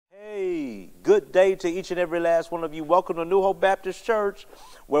good day to each and every last one of you. Welcome to New Hope Baptist Church,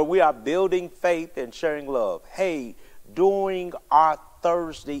 where we are building faith and sharing love. Hey, during our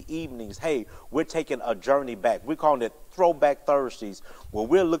Thursday evenings, hey, we're taking a journey back. We're calling it Throwback Thursdays, where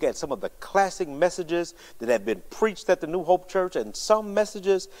we'll look at some of the classic messages that have been preached at the New Hope Church and some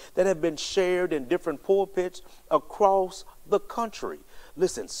messages that have been shared in different pulpits across the country.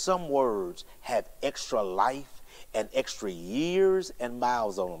 Listen, some words have extra life and extra years and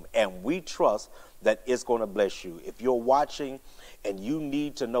miles on them, and we trust that it's going to bless you. If you're watching and you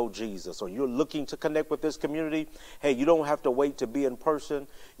need to know Jesus, or you're looking to connect with this community, hey, you don't have to wait to be in person.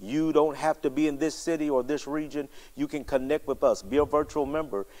 You don't have to be in this city or this region. You can connect with us. Be a virtual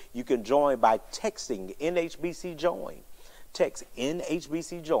member. You can join by texting NHBC Join. Text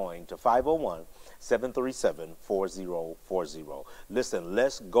NHBC Join to 501-737-4040. Listen,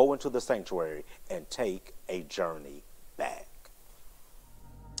 let's go into the sanctuary and take a journey back.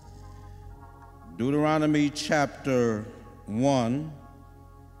 Deuteronomy chapter 1.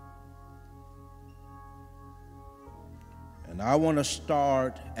 And I want to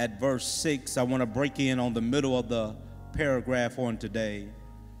start at verse 6. I want to break in on the middle of the paragraph on today.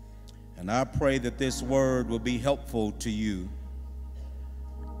 And I pray that this word will be helpful to you.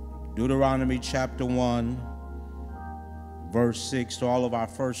 Deuteronomy chapter 1, verse 6. To all of our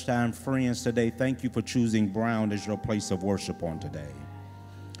first-time friends today, thank you for choosing Brown as your place of worship on today.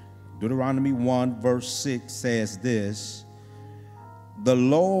 Deuteronomy 1, verse 6 says this: "The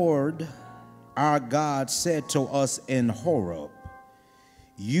Lord our God said to us in Horeb,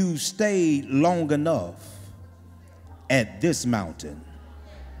 you stayed long enough at this mountain.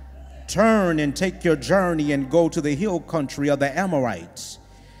 Turn and take your journey and go to the hill country of the Amorites,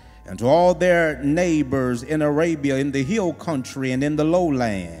 and to all their neighbors in Arabia, in the hill country and in the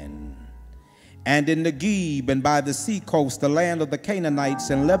lowland, and in Negeb and by the sea coast, the land of the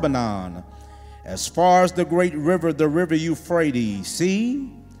Canaanites in Lebanon, as far as the great river, the river Euphrates.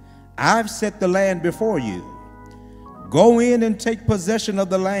 See, I've set the land before you. Go in and take possession of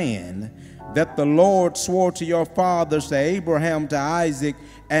the land that the Lord swore to your fathers, to Abraham, to Isaac,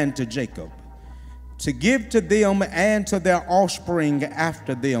 and to Jacob, to give to them and to their offspring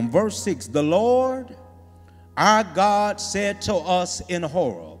after them." Verse 6, "The Lord our God said to us in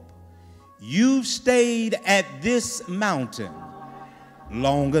Horeb, you've stayed at this mountain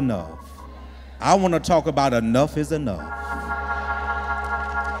long enough." I want to talk about enough is enough.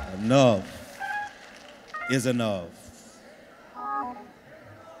 Enough is enough.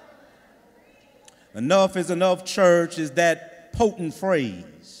 Enough is enough, church, is that potent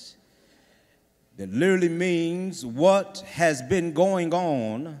phrase that literally means what has been going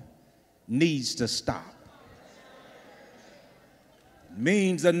on needs to stop. It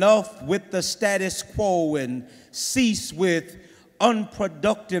means enough with the status quo and cease with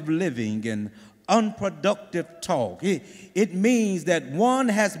unproductive living and unproductive talk. It means that one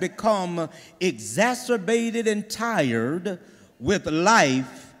has become exacerbated and tired with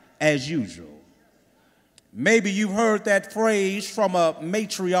life as usual. Maybe you've heard that phrase from a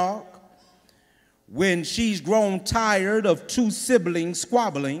matriarch when she's grown tired of two siblings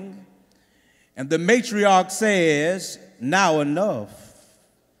squabbling, and the matriarch says, now enough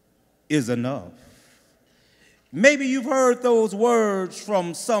is enough. Maybe you've heard those words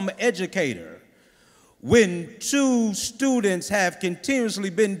from some educator when two students have continuously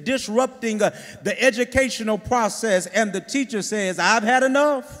been disrupting the educational process, and the teacher says, I've had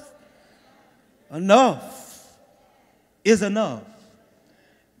enough. Enough is enough.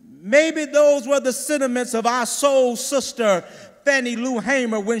 Maybe those were the sentiments of our soul sister, Fannie Lou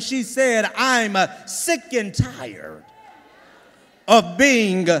Hamer, when she said, I'm sick and tired of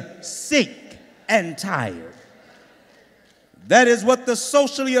being sick and tired. That is what the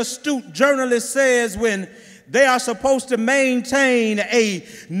socially astute journalist says when they are supposed to maintain a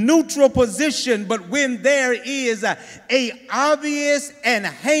neutral position, but when there is a obvious and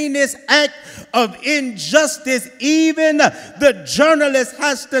heinous act of injustice, even the journalist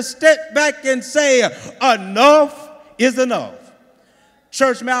has to step back and say, enough is enough.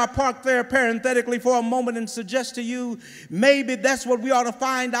 Church, may I park there parenthetically for a moment and suggest to you, maybe that's what we ought to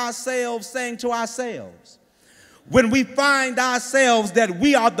find ourselves saying to ourselves. When we find ourselves that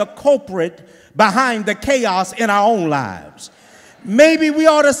we are the culprit behind the chaos in our own lives. Maybe we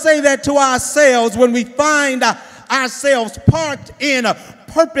ought to say that to ourselves when we find ourselves parked in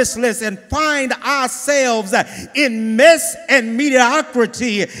purposeless and find ourselves in mess and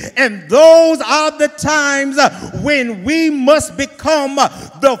mediocrity. And those are the times when we must become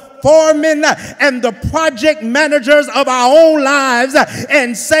the foremen and the project managers of our own lives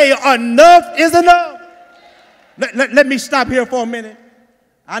and say enough is enough. Let me stop here for a minute.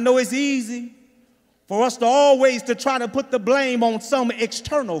 I know it's easy for us to always to try to put the blame on some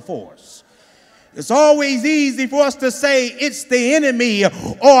external force. It's always easy for us to say it's the enemy or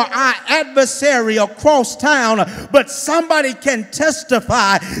our adversary across town, but somebody can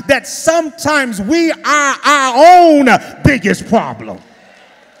testify that sometimes we are our own biggest problem.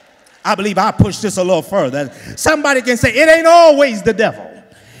 I believe I push this a little further. Somebody can say it ain't always the devil.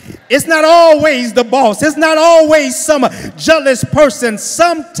 It's not always the boss. It's not always some jealous person.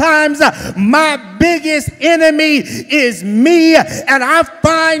 Sometimes my biggest enemy is me, and I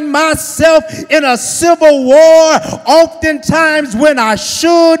find myself in a civil war. Oftentimes when I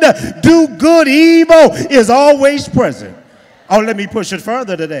should do good, evil is always present. Oh, let me push it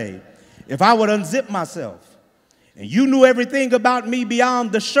further today. If I would unzip myself and you knew everything about me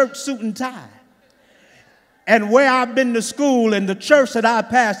beyond the shirt, suit, and tie, and where I've been to school and the church that I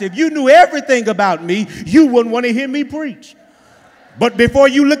passed, if you knew everything about me, you wouldn't want to hear me preach. But before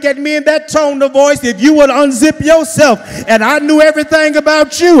you look at me in that tone of voice, if you would unzip yourself and I knew everything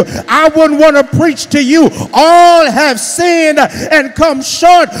about you, I wouldn't want to preach to you. All have sinned and come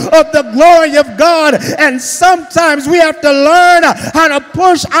short of the glory of God. And sometimes we have to learn how to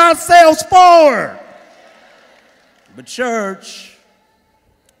push ourselves forward. But church,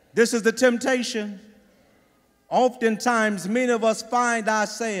 this is the temptation. Oftentimes, many of us find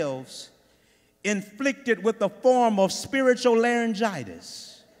ourselves inflicted with a form of spiritual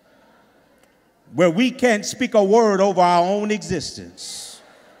laryngitis, where we can't speak a word over our own existence.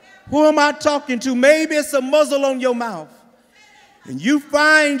 Who am I talking to? Maybe it's a muzzle on your mouth, and you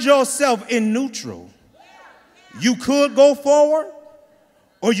find yourself in neutral. You could go forward,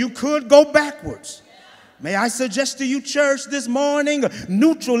 or you could go backwards. May I suggest to you, church, this morning,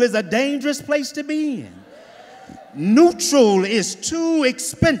 neutral is a dangerous place to be in. Neutral is too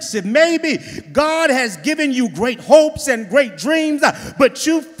expensive. Maybe God has given you great hopes and great dreams, but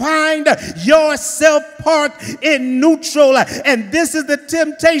you find yourself parked in neutral. And this is the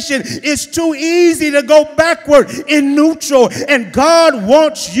temptation. It's too easy to go backward in neutral, and God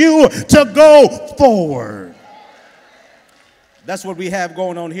wants you to go forward. That's what we have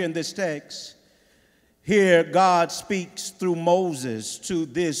going on here in this text. Here, God speaks through Moses to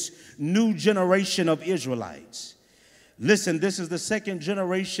this new generation of Israelites. Listen, this is the second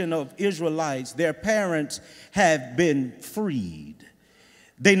generation of Israelites. Their parents have been freed.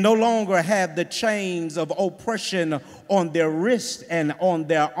 They no longer have the chains of oppression on their wrists and on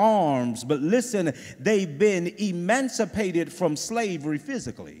their arms. But listen, they've been emancipated from slavery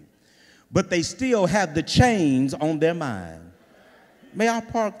physically, but they still have the chains on their mind. May I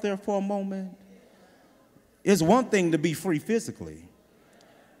park there for a moment? It's one thing to be free physically,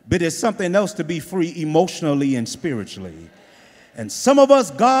 but it's something else to be free emotionally and spiritually. And some of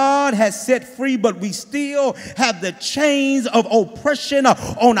us, God has set free, but we still have the chains of oppression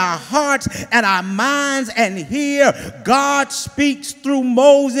on our hearts and our minds. And here, God speaks through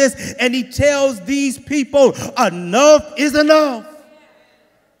Moses, and he tells these people, enough is enough.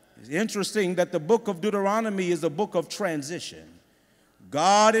 It's interesting that the book of Deuteronomy is a book of transition.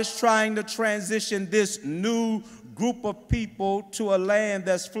 God is trying to transition this new group of people to a land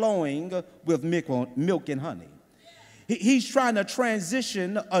that's flowing with milk and honey. He's trying to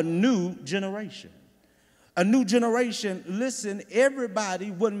transition a new generation. A new generation, listen,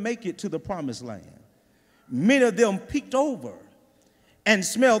 everybody wouldn't make it to the promised land. Many of them peeked over and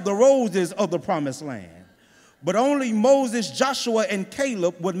smelled the roses of the promised land. But only Moses, Joshua, and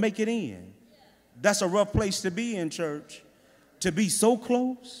Caleb would make it in. That's a rough place to be in, church. To be so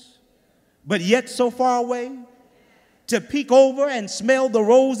close, but yet so far away. To peek over and smell the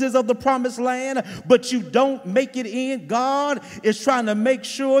roses of the promised land, but you don't make it in. God is trying to make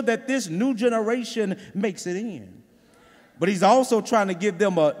sure that this new generation makes it in. But he's also trying to give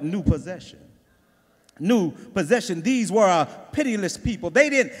them a new possession. New possession. These were a pitiless people. They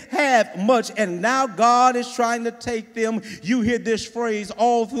didn't have much, and now God is trying to take them. You hear this phrase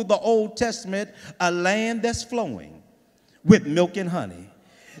all through the Old Testament, a land that's flowing with milk and honey.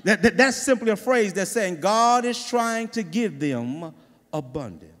 That's simply a phrase that's saying God is trying to give them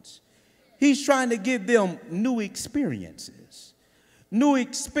abundance. He's trying to give them new experiences. New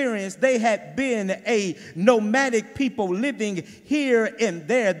experience. They had been a nomadic people living here and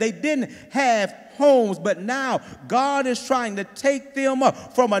there. They didn't have homes, but now God is trying to take them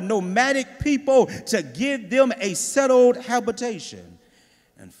from a nomadic people to give them a settled habitation.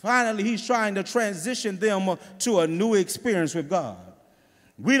 And finally, he's trying to transition them to a new experience with God.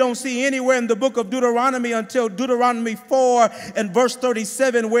 We don't see anywhere in the book of Deuteronomy until Deuteronomy 4 and verse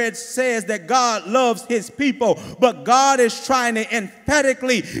 37 where it says that God loves his people. But God is trying to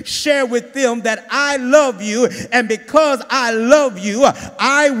emphatically share with them that I love you, and because I love you,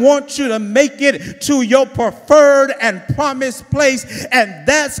 I want you to make it to your preferred and promised place. And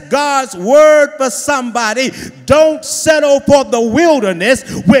that's God's word for somebody. Don't settle for the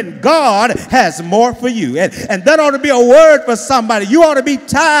wilderness when God has more for you. And that ought to be a word for somebody. You ought to be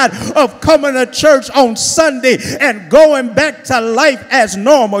tired of coming to church on Sunday and going back to life as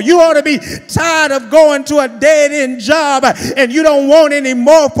normal. You ought to be tired of going to a dead-end job and you don't want any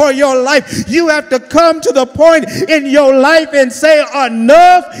more for your life. You have to come to the point in your life and say,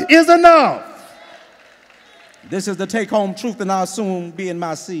 enough is enough. This is the take-home truth, and I'll soon be in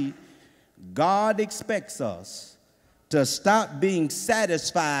my seat. God expects us to stop being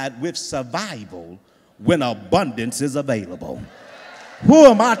satisfied with survival when abundance is available. Who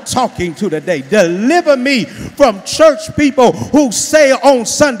am I talking to today? Deliver me from church people who say on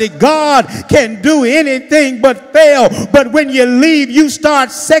Sunday, God can do anything but fail. But when you leave, you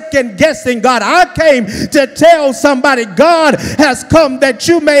start second guessing God. I came to tell somebody God has come that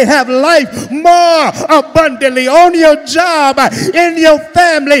you may have life more abundantly on your job, in your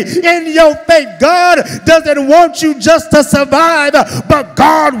family, in your faith. God doesn't want you just to survive, but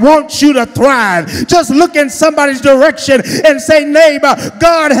God wants you to thrive. Just look in somebody's direction and say, neighbor,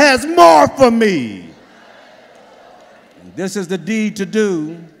 God has more for me. This is the deed to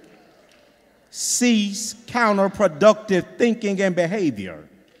do. Cease counterproductive thinking and behavior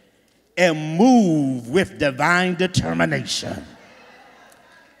and move with divine determination.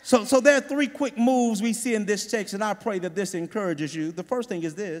 So there are three quick moves we see in this text, and I pray that this encourages you. The first thing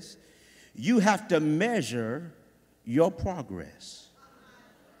is this: you have to measure your progress.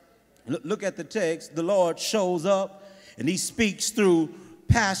 Look at the text. The Lord shows up and he speaks through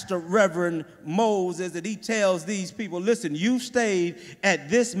Pastor Reverend Moses, and he tells these people, listen, you stayed at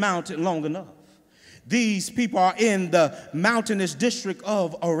this mountain long enough. These people are in the mountainous district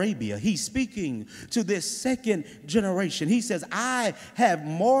of Arabia. He's speaking to this second generation. He says, I have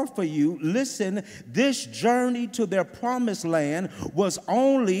more for you. Listen, this journey to their promised land was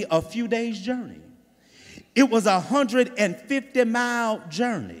only a few days' journey. It was a 150-mile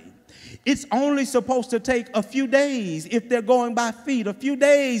journey. It's only supposed to take a few days if they're going by feet, a few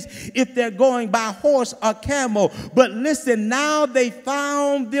days if they're going by horse or camel. But listen, now they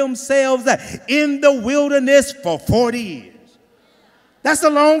found themselves in the wilderness for 40 years. That's a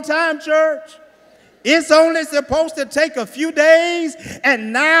long time, church. It's only supposed to take a few days,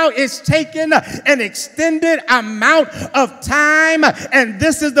 and now it's taken an extended amount of time. And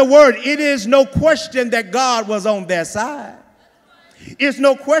this is the word. It is no question that God was on their side. It's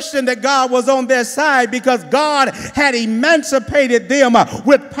no question that God was on their side, because God had emancipated them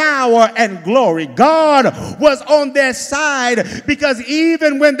with power and glory. God was on their side because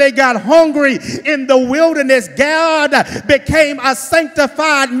even when they got hungry in the wilderness, God became a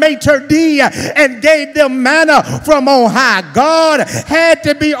sanctified maitre d' and gave them manna from on high. God had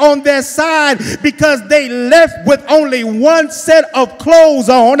to be on their side because they left with only one set of clothes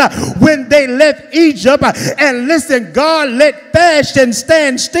on when they left Egypt. And listen, God let fashion and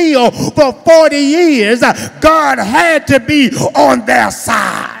stand still for 40 years. God had to be on their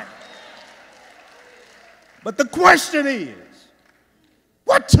side. But the question is,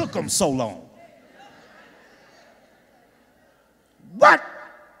 what took them so long? What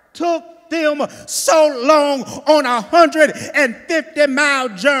took them so long on a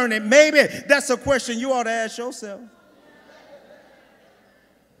 150-mile journey? Maybe that's a question you ought to ask yourself.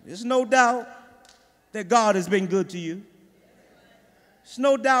 There's no doubt that God has been good to you. There's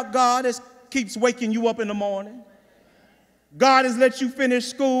no doubt God keeps waking you up in the morning. God has let you finish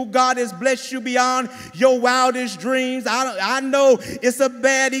school. God has blessed you beyond your wildest dreams. I know it's a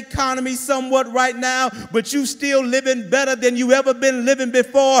bad economy somewhat right now, but you still living better than you ever been living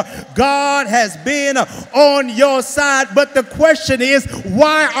before. God has been on your side. But the question is,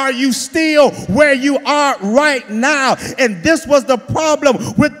 why are you still where you are right now? And this was the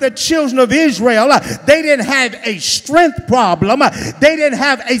problem with the children of Israel. They didn't have a strength problem. They didn't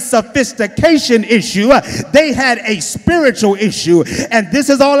have a sophistication issue. They had a spiritual issue. And this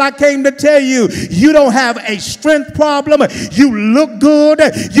is all I came to tell you. You don't have a strength problem. You look good.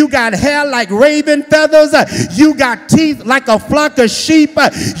 You got hair like raven feathers. You got teeth like a flock of sheep.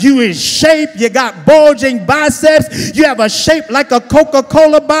 You in shape. You got bulging biceps. You have a shape like a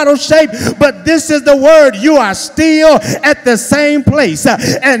Coca-Cola bottle shape. But this is the word. You are still at the same place.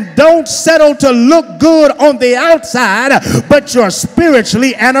 And don't settle to look good on the outside, but you're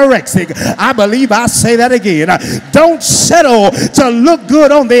spiritually anorexic. I believe I'll say that again. Don't settle settle to look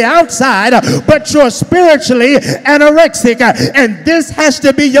good on the outside, but you're spiritually anorexic. And this has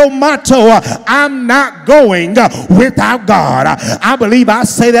to be your motto. I'm not going without God. I believe I'll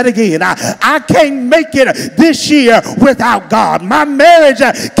say that again. I can't make it this year without God. My marriage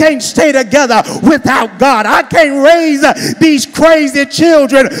can't stay together without God. I can't raise these crazy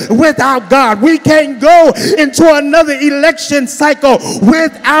children without God. We can't go into another election cycle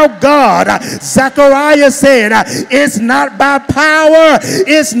without God. Zechariah said, it's not by power,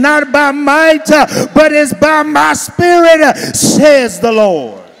 it's not by might, but it's by my spirit, says the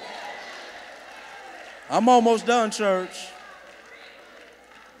Lord. I'm almost done, church.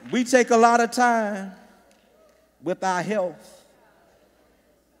 We take a lot of time with our health.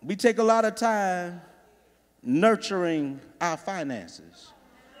 We take a lot of time nurturing our finances.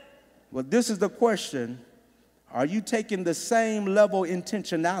 Well, this is the question. Are you taking the same level of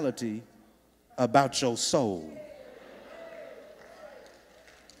intentionality about your soul?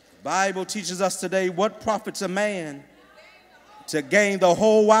 The Bible teaches us today, what profits a man to gain the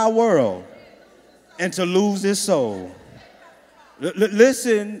whole wide world and to lose his soul?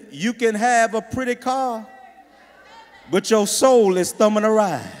 Listen, you can have a pretty car, but your soul is thumbing a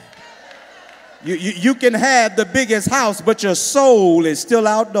ride. You can have the biggest house, but your soul is still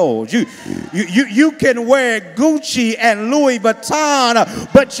outdoors. You can wear Gucci and Louis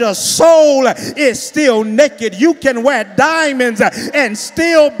Vuitton, but your soul is still naked. You can wear diamonds and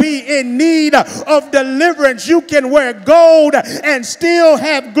still be in need of deliverance. You can wear gold and still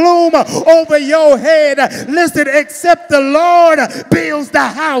have gloom over your head. Listen, except the Lord builds the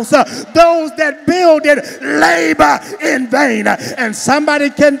house, those that build it labor in vain. And somebody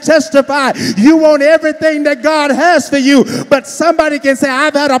can testify, you want everything that God has for you, but somebody can say,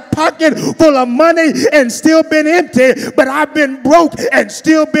 I've had a pocket full of money and still been empty, but I've been broke and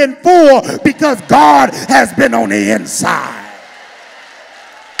still been full because God has been on the inside.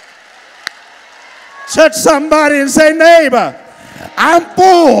 Touch somebody and say, neighbor, I'm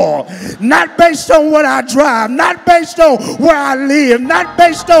full, not based on what I drive, not based on where I live, not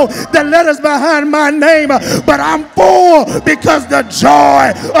based on the letters behind my name, but I'm full because the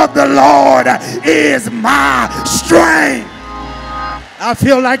joy of the Lord is my strength. I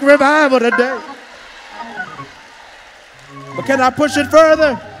feel like revival today. But can I push it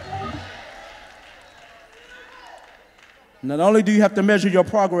further? Not only do you have to measure your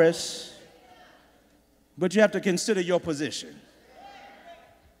progress, but you have to consider your position.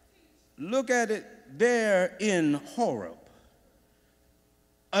 Look at it there in Horeb,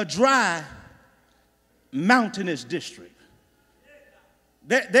 a dry, mountainous district.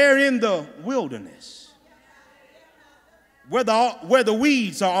 They're in the wilderness, where the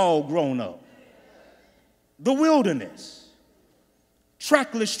weeds are all grown up. The wilderness,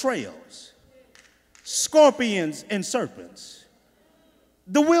 trackless trails, scorpions and serpents.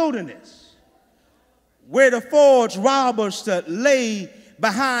 The wilderness, where the forged robbers to lay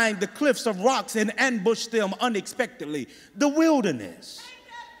behind the cliffs of rocks and ambush them unexpectedly. The wilderness.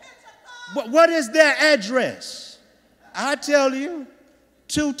 But what is their address? I tell you,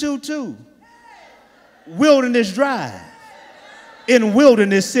 222 Wilderness Drive in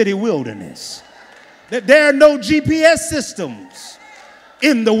Wilderness City, Wilderness. There are no GPS systems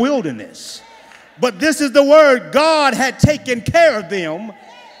in the wilderness. But this is the word, God had taken care of them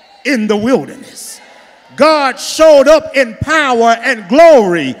in the wilderness. God showed up in power and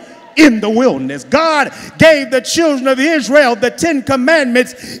glory in the wilderness. God gave the children of Israel the 10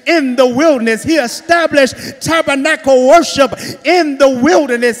 commandments in the wilderness. He established tabernacle worship in the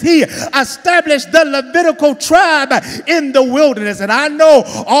wilderness. He established the Levitical tribe in the wilderness. And I know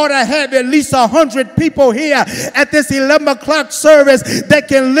ought to have at least 100 people here at this 11 o'clock service that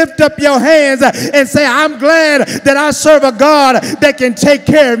can lift up your hands and say, I'm glad that I serve a God that can take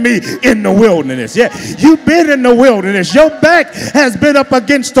care of me in the wilderness. Yeah, you've been in the wilderness. Your back has been up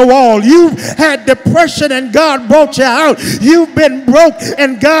against the wall. You've had depression and God brought you out. You've been broke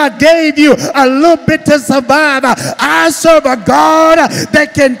and God gave you a little bit to survive. I serve a God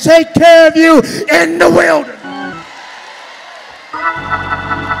that can take care of you in the wilderness.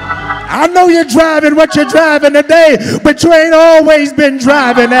 I know you're driving what you're driving today, but you ain't always been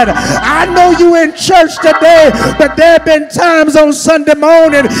driving that. I know you in church today, but there have been times on Sunday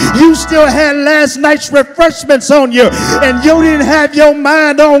morning you still had last night's refreshments on you, and you didn't have your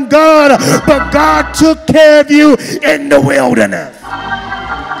mind on God, but God took care of you in the wilderness.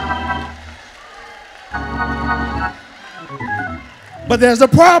 But there's a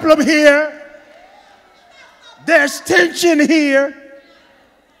problem here. There's tension here.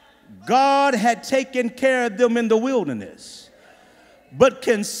 God had taken care of them in the wilderness. But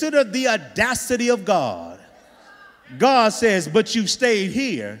consider the audacity of God. God says, but you stayed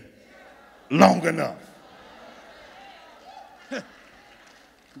here long enough.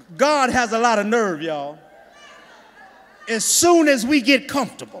 God has a lot of nerve, y'all. As soon as we get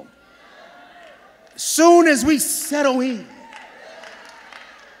comfortable, as soon as we settle in,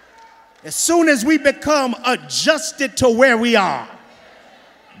 as soon as we become adjusted to where we are,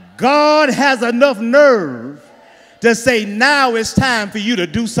 God has enough nerve to say, now it's time for you to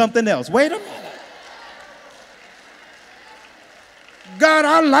do something else. Wait a minute. God,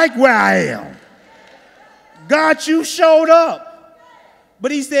 I like where I am. God, you showed up.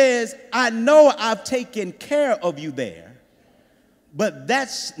 But he says, I know I've taken care of you there, but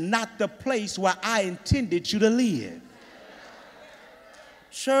that's not the place where I intended you to live.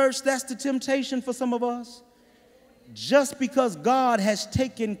 Church, that's the temptation for some of us. Just because God has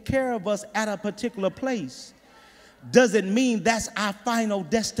taken care of us at a particular place doesn't mean that's our final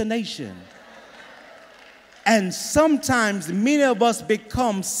destination. And sometimes many of us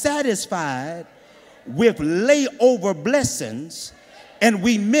become satisfied with layover blessings and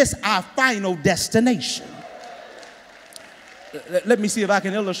we miss our final destination. Let me see if I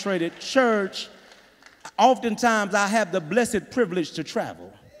can illustrate it. Church, oftentimes I have the blessed privilege to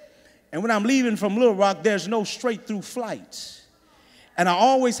travel. And when I'm leaving from Little Rock, there's no straight through flights. And I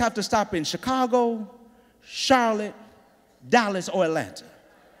always have to stop in Chicago, Charlotte, Dallas, or Atlanta.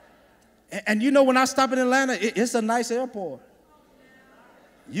 And you know, when I stop in Atlanta, it's a nice airport.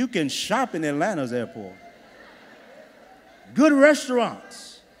 You can shop in Atlanta's airport. Good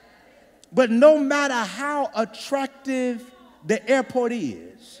restaurants. But no matter how attractive the airport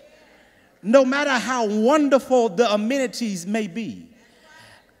is, no matter how wonderful the amenities may be,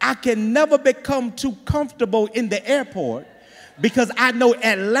 I can never become too comfortable in the airport because I know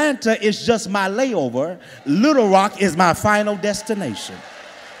Atlanta is just my layover. Little Rock is my final destination.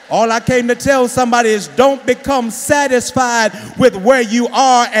 All I came to tell somebody is don't become satisfied with where you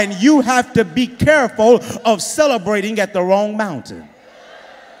are, and you have to be careful of celebrating at the wrong mountain.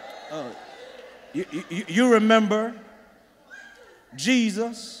 You remember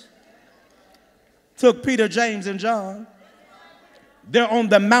Jesus took Peter, James, and John. They're on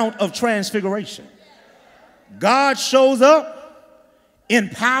the Mount of Transfiguration. God shows up in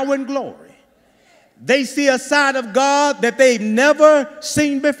power and glory. They see a side of God that they've never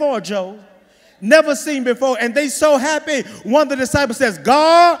seen before, Joe. Never seen before. And they so happy. One of the disciples says,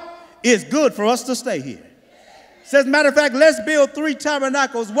 God, it's good for us to stay here. Says, matter of fact, let's build 3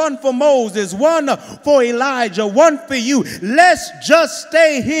 tabernacles, one for Moses, one for Elijah, one for you. Let's just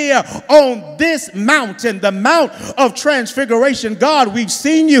stay here on this mountain, the Mount of Transfiguration. God, we've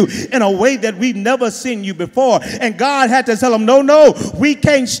seen you in a way that we've never seen you before. And God had to tell them, no, we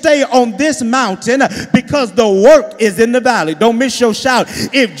can't stay on this mountain because the work is in the valley. Don't miss your shout.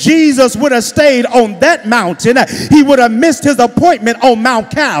 If Jesus would have stayed on that mountain, he would have missed his appointment on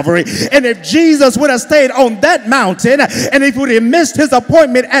Mount Calvary. And if Jesus would have stayed on that mountain, and if he would have missed his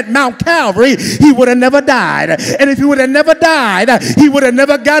appointment at Mount Calvary, he would have never died. And if he would have never died, he would have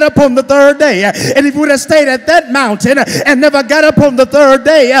never got up on the 3rd day. And if he would have stayed at that mountain and never got up on the 3rd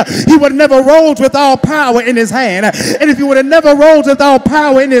day, he would have never rose with all power in his hand. And if he would have never rose with all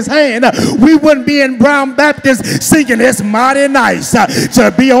power in his hand, we wouldn't be in Brown Baptist singing "It's mighty nice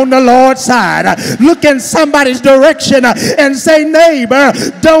to be on the Lord's side." Look in somebody's direction and say, neighbor,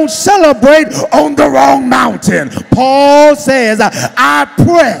 don't celebrate on the wrong mountain. Paul says, I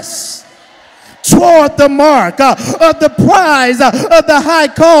press toward the mark of the prize of the high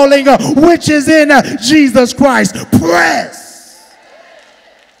calling which is in Jesus Christ. Press.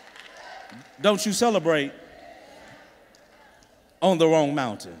 Don't you celebrate on the wrong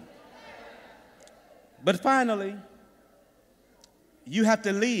mountain. But finally, you have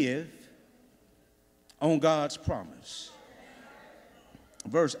to live on God's promise.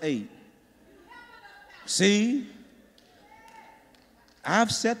 Verse 8. See,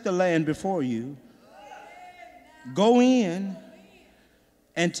 I've set the land before you. Go in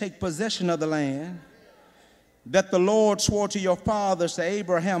and take possession of the land that the Lord swore to your fathers, to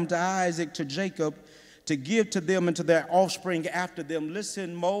Abraham, to Isaac, to Jacob, to give to them and to their offspring after them.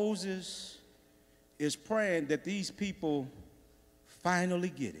 Listen, Moses is praying that these people finally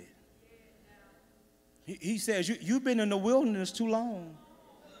get it. He says, you've been in the wilderness too long.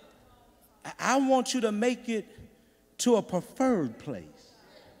 I want you to make it to a preferred place.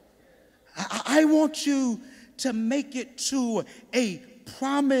 I want you to make it to a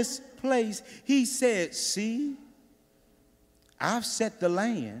promised place. He said, see, I've set the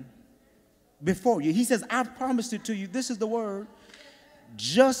land before you. He says, I've promised it to you. This is the word.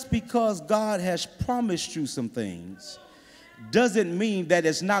 Just because God has promised you some things doesn't mean that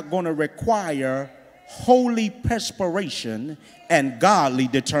it's not going to require holy perspiration, and godly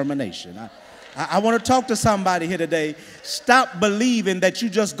determination. I want to talk to somebody here today. Stop believing that you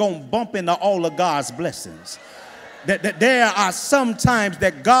just going to bump into all of God's blessings. That there are some times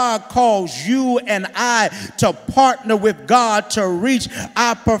that God calls you and I to partner with God to reach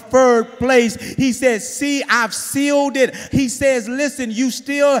our preferred place. He says, see, I've sealed it. He says, listen, you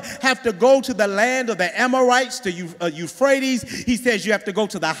still have to go to the land of the Amorites, to Euphrates. He says you have to go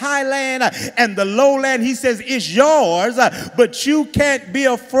to the highland and the lowland. He says it's yours, but you can't be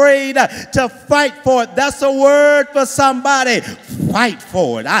afraid to fight for it. That's a word for somebody. Fight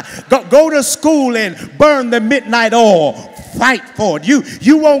for it. Go to school and burn the midnight oil. Fight for it.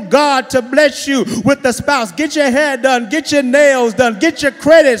 You want God to bless you with the spouse. Get your hair done. Get your nails done. Get your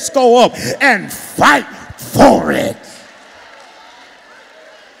credit score up and fight for it.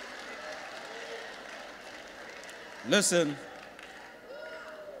 Listen,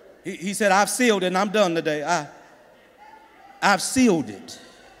 he said, I've sealed it and I'm done today. I've sealed it.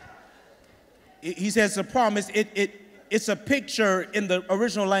 He says a promise. It's a picture in the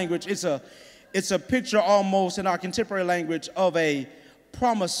original language. It's a picture almost in our contemporary language of a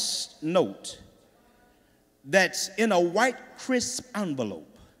promise note that's in a white, crisp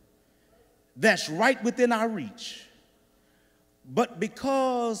envelope that's right within our reach. But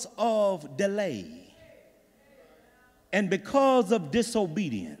because of delay and because of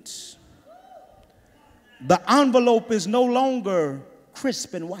disobedience, the envelope is no longer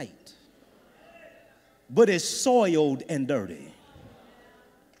crisp and white, but it's soiled and dirty.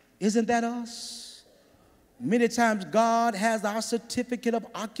 Isn't that us? Many times God has our certificate of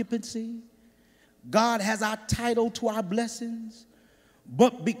occupancy. God has our title to our blessings.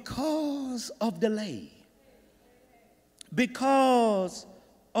 But because of delay, because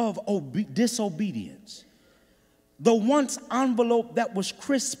of disobedience, the once envelope that was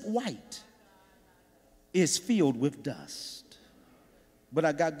crisp white is filled with dust. But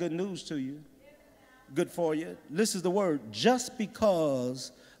I got good news to you. Good for you. This is the word. Just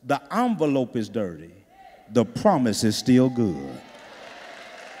because the envelope is dirty, the promise is still good.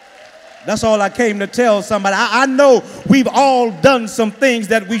 That's all I came to tell somebody. I know we've all done some things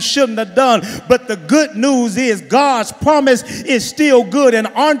that we shouldn't have done, but the good news is God's promise is still good. And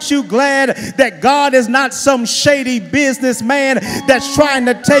aren't you glad that God is not some shady businessman that's trying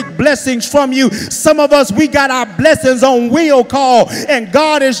to take blessings from you? Some of us, we got our blessings on wheel call, and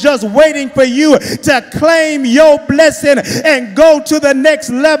God is just waiting for you to claim your blessing and go to the next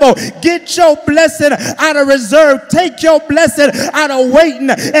level. Get your blessing out of reserve. Take your blessing out of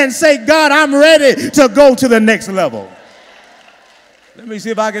waiting and say, God, I'm ready to go to the next level. Let me see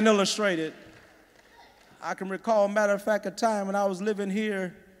if I can illustrate it. I can recall, matter of fact, a time when I was living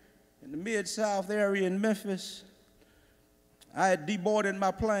here in the Mid-South area in Memphis. I had deboarded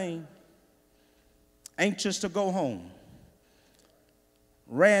my plane, anxious to go home.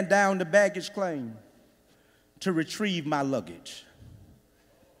 Ran down the baggage claim to retrieve my luggage.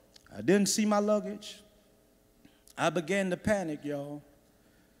 I didn't see my luggage. I began to panic, y'all,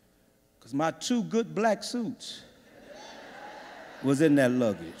 because my 2 good black suits was in that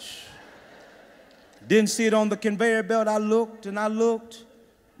luggage. Didn't see it on the conveyor belt. I looked and I looked.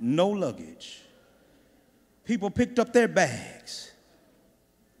 No luggage. People picked up their bags.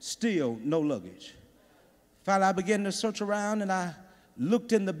 Still no luggage. Finally, I began to search around and I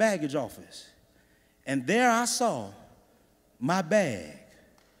looked in the baggage office. And there I saw my bag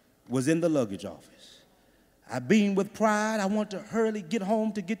was in the luggage office. I beamed with pride. I wanted to hurriedly get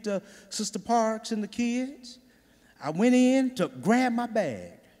home to get to Sister Parks and the kids. I went in to grab my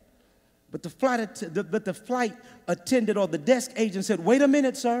bag. But the flight attendant or the desk agent said, "Wait a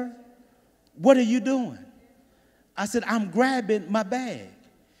minute, sir. What are you doing?" I said, "I'm grabbing my bag."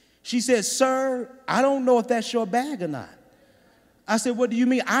 She said, "Sir, I don't know if that's your bag or not." I said, "What do you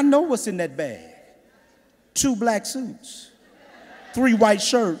mean?" "I know what's in that bag. 2 black suits, 3 white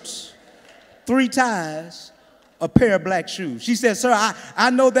shirts, 3 ties, a pair of black shoes." She said, "Sir, I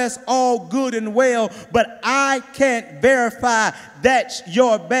know that's all good and well, but I can't verify that's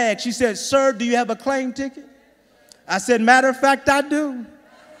your bag." She said, "Sir, do you have a claim ticket?" I said, "Matter of fact, I do."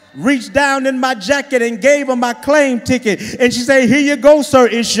 Reached down in my jacket and gave her my claim ticket. And she said, "Here you go, sir.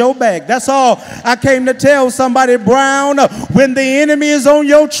 It's your bag." That's all I came to tell somebody. Brown, when the enemy is on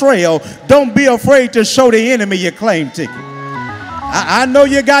your trail, don't be afraid to show the enemy your claim ticket. I know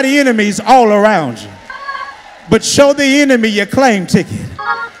you got enemies all around you, but show the enemy your claim ticket.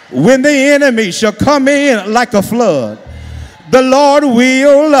 When the enemy shall come in like a flood, the Lord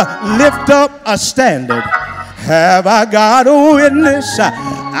will lift up a standard. Have I got a witness?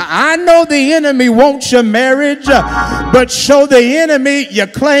 I know the enemy wants your marriage, but show the enemy your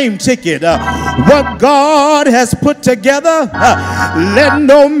claim ticket. What God has put together, let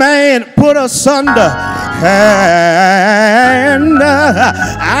no man put asunder. And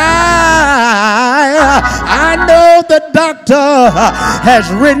I know the doctor has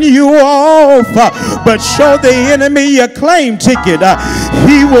written you off, but show the enemy your claim ticket.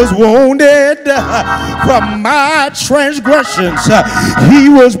 He was wounded for my transgressions. He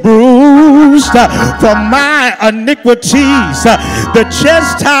was bruised for my iniquities. The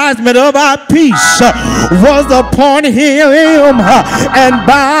chastisement of our peace was upon him, and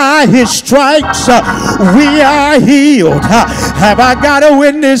by his stripes we are healed. Have I got a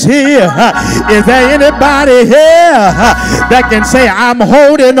witness here? Is there anybody here that can say, I'm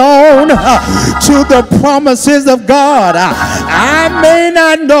holding on to the promises of God? I may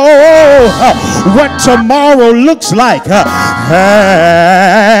not know what tomorrow looks like, but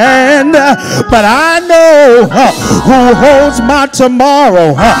I know who holds my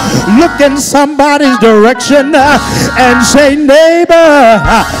tomorrow. Look in somebody's direction and say, neighbor,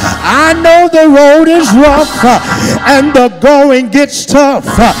 I know the road is rough and the going gets tough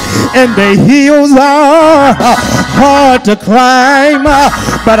and the hills are hard to climb,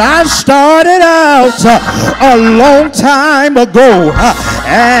 but I started out a long time ago,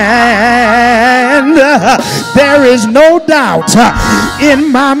 and there is no doubt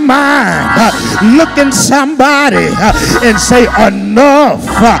in my mind. Look in somebody and say, enough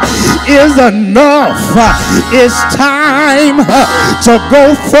is enough. It's time to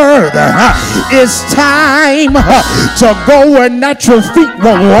go further. It's time to go where natural feet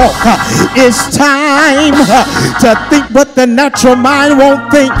won't walk. It's time to think what the natural mind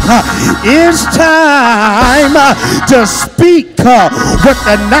won't think. It's time to speak what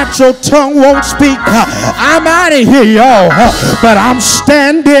the natural tongue won't speak. I'm out of here, y'all, but I'm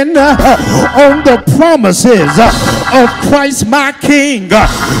standing on the promises of Christ my King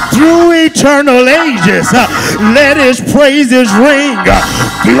through eternal ages. Let his praises ring.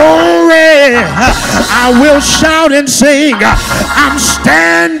 Glory, I will shout and sing. I'm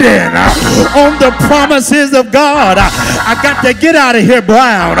standing on the promises of God. I got to get out of here,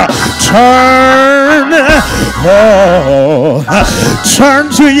 Brown. Turn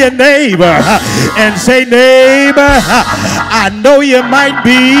to your neighbor and say, neighbor, I know you might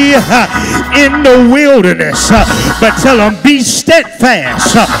be in the wilderness, but tell them, be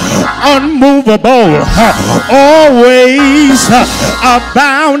steadfast, unmovable, always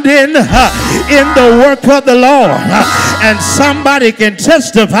abounding in the work of the Lord. And somebody can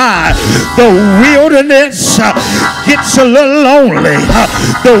testify, the wilderness gets a little lonely.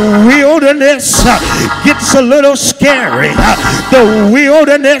 The wilderness gets a little scary. The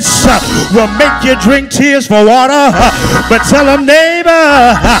wilderness will make you drink tears for water. But tell them, neighbor,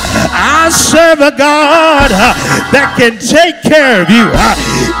 I serve a God that can take care of you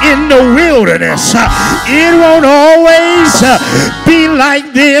in the wilderness. It won't always be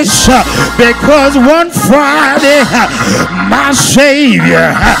like this, because one Friday my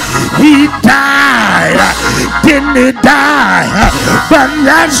Savior, he died. Didn't he die? But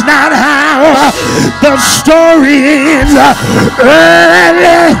that's not how the story ends.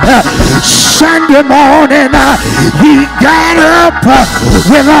 Early Sunday morning, he got up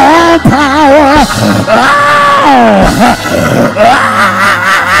with all power.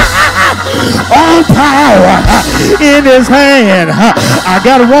 All power in his hand. I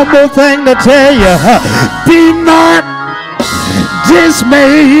got one more thing to tell you. Be not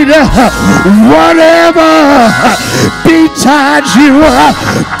dismayed. Whatever betides you,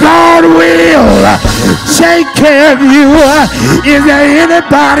 God will take care of you. Is there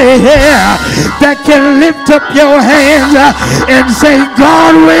anybody here that can lift up your hands and say,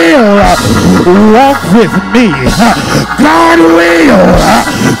 God will walk with me? God will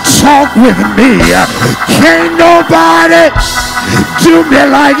talk with me. Can't nobody do me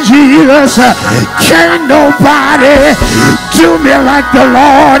like Jesus. Can't nobody do me like the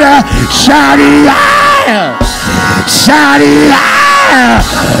Lord. Shout yeah! Shout yeah!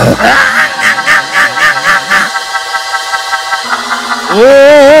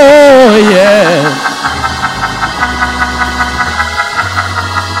 Oh yeah!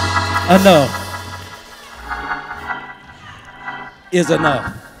 Enough is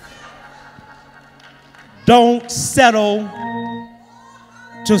enough. Don't settle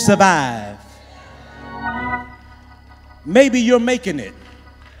to survive. Maybe you're making it,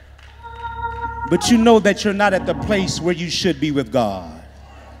 but you know that you're not at the place where you should be with God.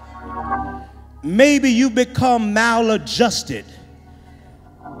 Maybe you become maladjusted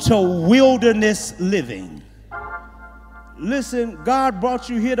to wilderness living. Listen, God brought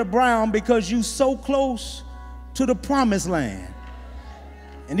you here to Brown because you so close to the promised land.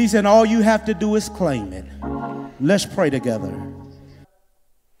 And he said, all you have to do is claim it. Let's pray together.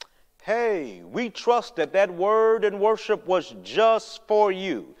 Hey, we trust that that word and worship was just for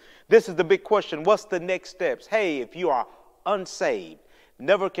you. This is the big question. What's the next steps? Hey, if you are unsaved,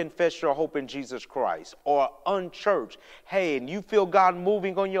 never confess your hope in Jesus Christ, or unchurched, hey, and you feel God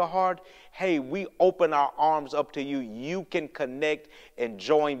moving on your heart, hey, we open our arms up to you. You can connect and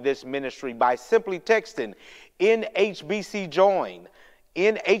join this ministry by simply texting NHBC Join.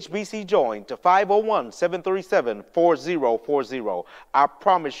 NHBC Join to 501-737-4040. I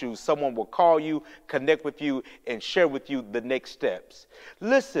promise you someone will call you, connect with you, and share with you the next steps.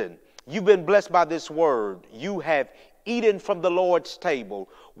 Listen, you've been blessed by this word. You have eaten from the Lord's table.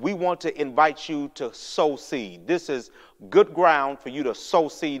 We want to invite you to sow seed. This is good ground for you to sow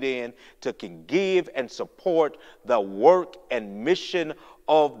seed in, to can give and support the work and mission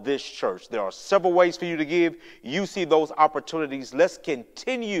of this church. There are several ways for you to give. You see those opportunities. Let's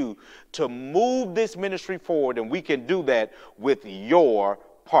continue to move this ministry forward, and we can do that with your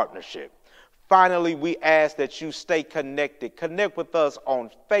partnership. Finally, we ask that you stay connected. Connect with us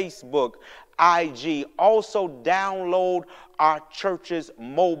on Facebook, IG. Also download our church's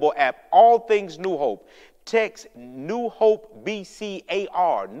mobile app, All Things New Hope. Text New Hope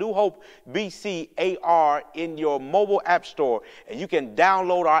BCAR, New Hope BCAR in your mobile app store, and you can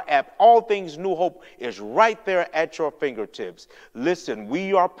download our app. All Things New Hope is right there at your fingertips. Listen,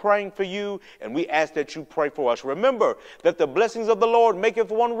 we are praying for you, and we ask that you pray for us. Remember that the blessings of the Lord maketh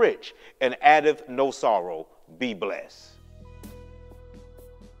one rich and addeth no sorrow. Be blessed.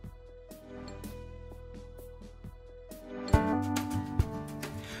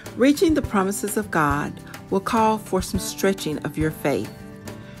 Reaching the promises of God will call for some stretching of your faith,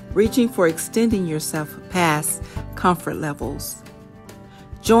 reaching for extending yourself past comfort levels.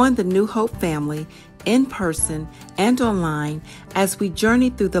 Join the New Hope family in person and online as we journey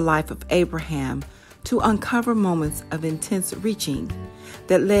through the life of Abraham to uncover moments of intense reaching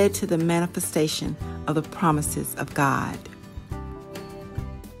that led to the manifestation of the promises of God.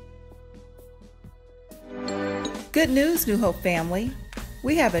 Good news, New Hope family.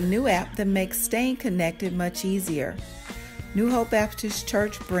 We have a new app that makes staying connected much easier. New Hope Baptist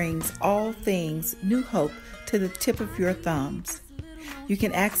Church brings all things New Hope to the tip of your thumbs. You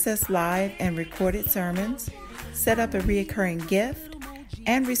can access live and recorded sermons, set up a recurring gift,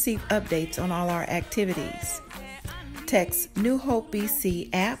 and receive updates on all our activities. Text New Hope BC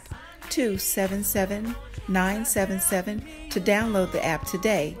app to 77977 to download the app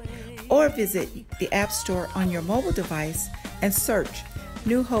today, or visit the App Store on your mobile device and search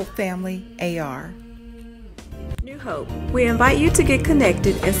New Hope Family AR. New Hope, we invite you to get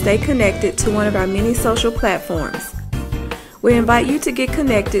connected and stay connected to one of our many social platforms. We invite you to get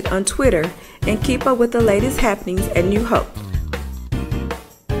connected on Twitter and keep up with the latest happenings at New Hope.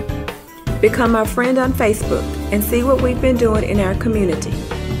 Become our friend on Facebook and see what we've been doing in our community.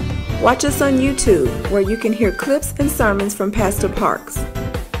 Watch us on YouTube, where you can hear clips and sermons from Pastor Parks.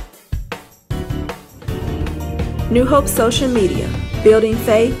 New Hope Social Media, building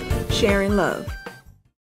faith, sharing love.